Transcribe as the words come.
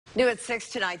New at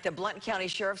 6 tonight, the Blount County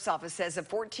Sheriff's Office says a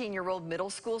 14-year-old middle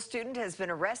school student has been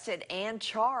arrested and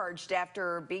charged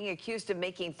after being accused of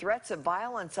making threats of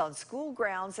violence on school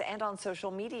grounds and on social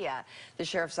media. The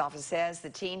Sheriff's Office says the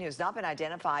teen, who's not been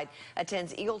identified,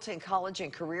 attends Eagleton College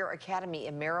and Career Academy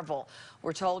in Maryville.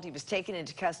 We're told he was taken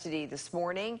into custody this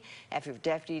morning after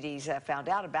deputies found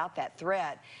out about that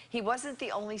threat. He wasn't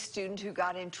the only student who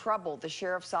got in trouble. The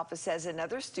Sheriff's Office says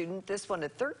another student, this one a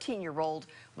 13-year-old,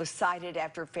 was cited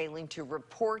after failing to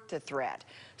report the threat.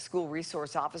 School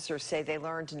resource officers say they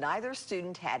learned neither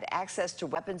student had access to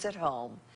weapons at home.